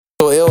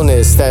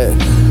illness that.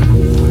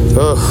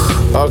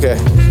 Okay.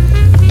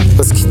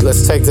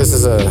 Let's take this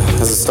as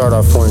a start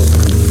off point.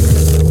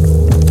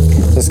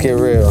 Let's get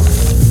real.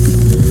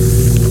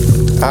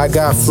 I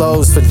got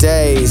flows for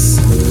days.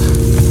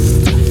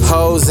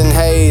 Hoes and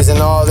haze and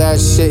all that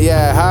shit,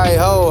 yeah, hi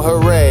ho,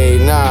 hooray.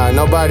 Nah,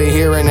 nobody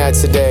hearing that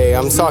today.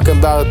 I'm talking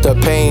about the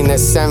pain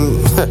that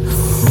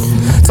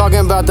talking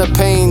about the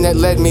pain that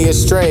led me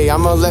astray.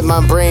 I'ma let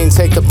my brain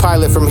take the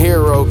pilot from here,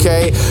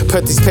 okay?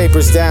 Put these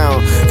papers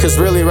down, cause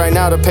really right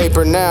now the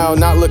paper now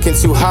not looking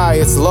too high,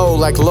 it's low,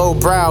 like low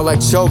brow,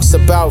 like jokes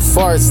about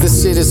farts.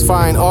 This shit is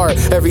fine art.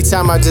 Every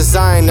time I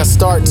design, I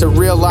start to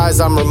realize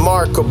I'm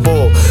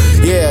remarkable.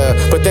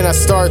 Yeah, but then I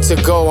start to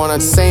go on the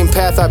same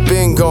path I've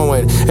been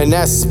going, and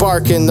that's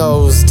sparking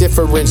those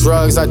different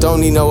drugs. I don't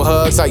need no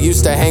hugs. I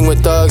used to hang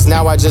with thugs,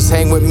 now I just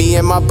hang with me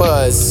and my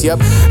buzz. Yep,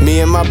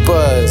 me and my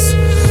buzz.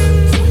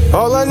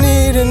 All I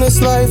need in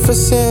this life of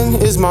sin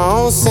is my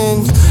own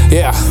sin.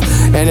 Yeah,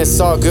 and it's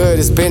all good,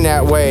 it's been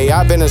that way.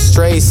 I've been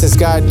astray since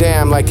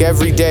goddamn, like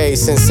every day.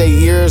 Since 8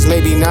 years,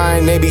 maybe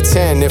 9, maybe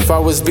 10. If I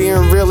was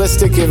being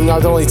realistic,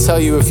 I'd only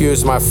tell you if you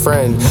was my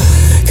friend.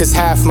 Cause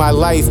half my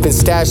life been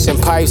stashing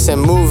pipes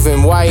and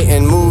moving white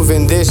and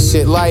moving this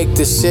shit like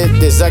this shit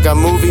is like a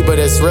movie, but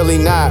it's really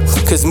not.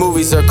 Cause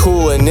movies are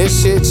cool and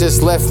this shit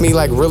just left me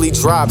like really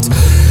dropped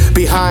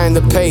behind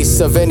the pace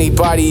of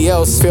anybody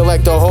else. Feel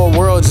like the whole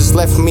world just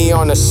left me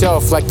on a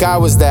shelf like I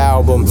was the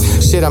album.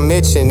 Shit, I'm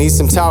itching, need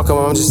some talcum.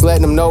 I'm just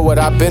letting them know what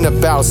I've been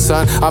about,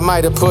 son. I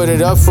might have put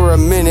it up for a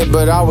minute,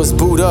 but I was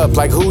booed up.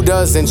 Like who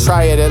doesn't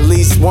try it at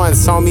least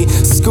once, homie?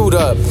 Scoot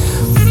up.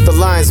 The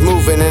line's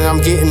moving and I'm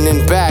getting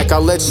in back.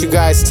 I'll let you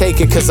guys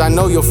take it cause I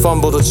know you'll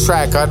fumble the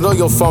track. I know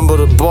you'll fumble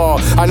the ball.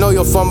 I know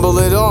you'll fumble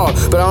it all.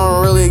 But I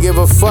don't really give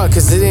a fuck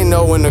cause it ain't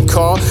know when to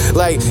call.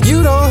 Like,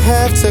 you don't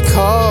have to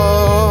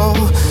call.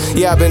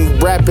 Yeah, I've been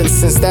rapping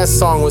since that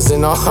song was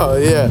in all,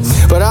 yeah.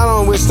 But I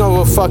don't wish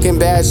no fucking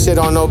bad shit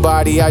on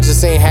nobody. I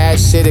just ain't had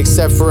shit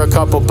except for a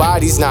couple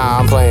bodies. Nah,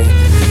 I'm playing.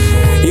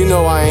 You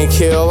know I ain't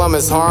kill, I'm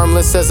as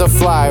harmless as a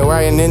fly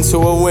riding into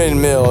a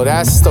windmill.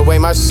 That's the way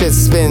my shit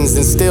spins,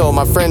 and still,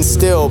 my friends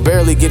still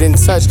barely get in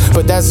touch.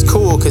 But that's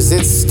cool, cause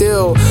it's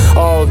still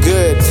all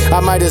good. I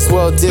might as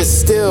well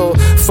distill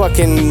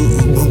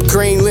fucking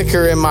green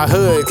liquor in my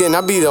hood, and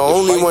I'll be the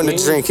only one to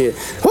drink it.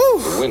 Woo!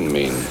 The wind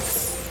mean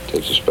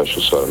takes a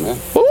special sort of man.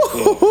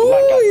 Ooh,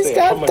 like he's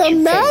got the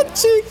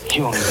magic.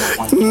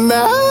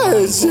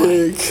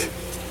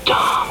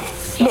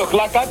 Look,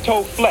 like I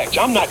told Fletch,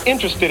 I'm not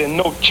interested in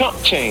no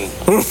chump change.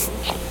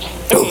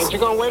 You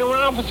gonna wait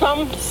around for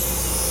something?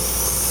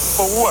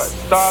 For what?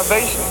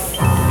 Starvation?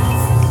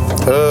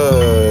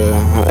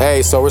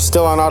 Hey, so we're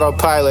still on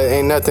autopilot.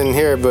 Ain't nothing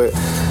here, but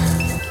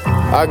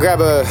I'll grab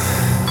a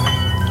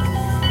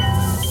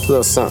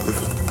little something.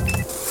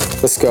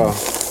 Let's go.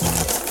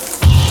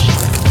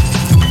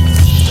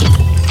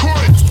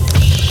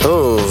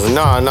 Ooh,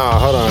 nah,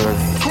 hold on.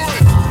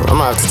 I'm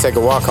gonna have to take a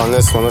walk on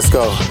this one. Let's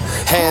go.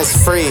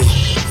 Hands free.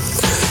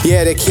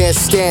 Yeah, they can't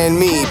stand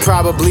me.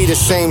 Probably the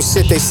same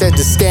shit they said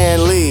to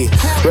Stan Lee.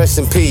 Rest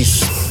in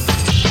peace.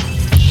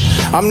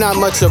 I'm not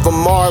much of a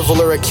Marvel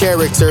or a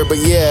character, but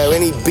yeah,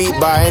 any beat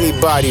by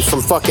anybody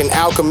from fucking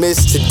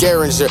Alchemist to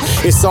Derringer,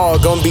 it's all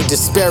gonna be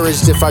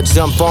disparaged if I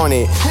jump on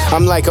it.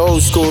 I'm like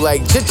old school,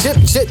 like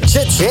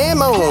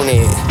jam on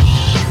it.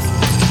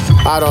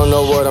 I don't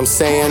know what I'm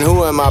saying,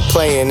 who am I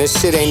playing? This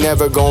shit ain't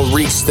never gonna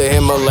reach the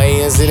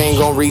Himalayas. It ain't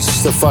gonna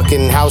reach the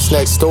fucking house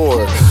next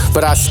door.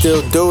 But I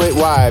still do it,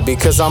 why?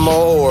 Because I'm a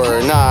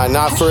whore. Nah,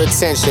 not for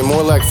attention,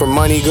 more like for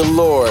money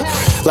galore.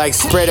 Like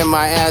spreading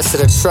my ass at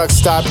a truck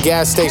stop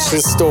gas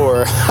station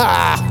store.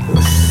 Ha!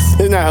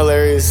 Isn't that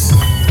hilarious?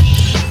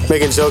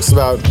 Making jokes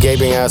about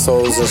gaping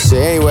assholes and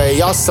shit. Anyway,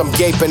 y'all some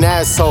gaping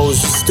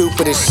assholes,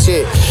 stupid as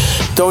shit.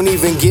 Don't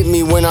even get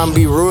me when I'm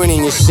be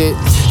ruining your shit.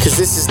 Cause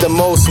this is the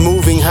most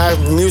moving high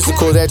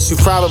musical that you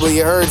probably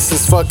heard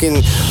since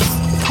fucking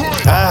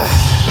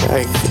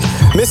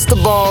missed the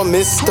ball,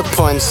 missed the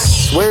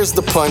punch. Where's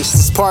the punch?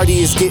 This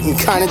party is getting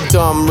kinda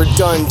dumb,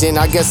 redundant.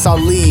 I guess I'll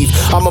leave.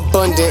 I'm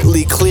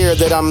abundantly clear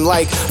that I'm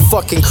like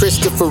fucking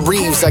Christopher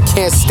Reeves. I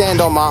can't stand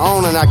on my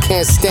own and I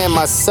can't stand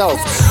myself.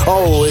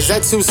 Oh, is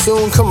that too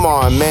soon? Come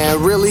on,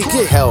 man, really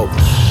get help.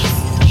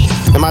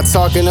 Am I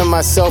talking to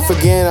myself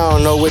again? I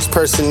don't know which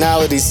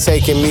personality's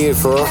taking me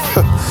for.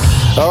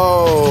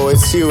 Oh,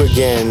 it's you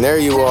again. There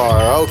you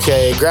are.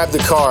 Okay, grab the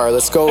car.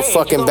 Let's go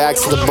fucking back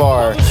to the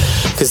bar.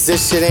 Cause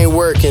this shit ain't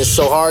working,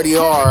 so hardy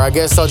hard. I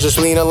guess I'll just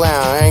lean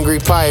around. Angry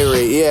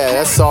pirate, yeah,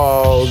 that's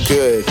all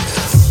good.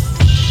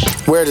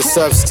 Where the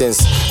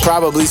substance?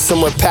 Probably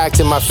somewhere packed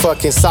in my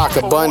fucking sock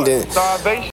abundant.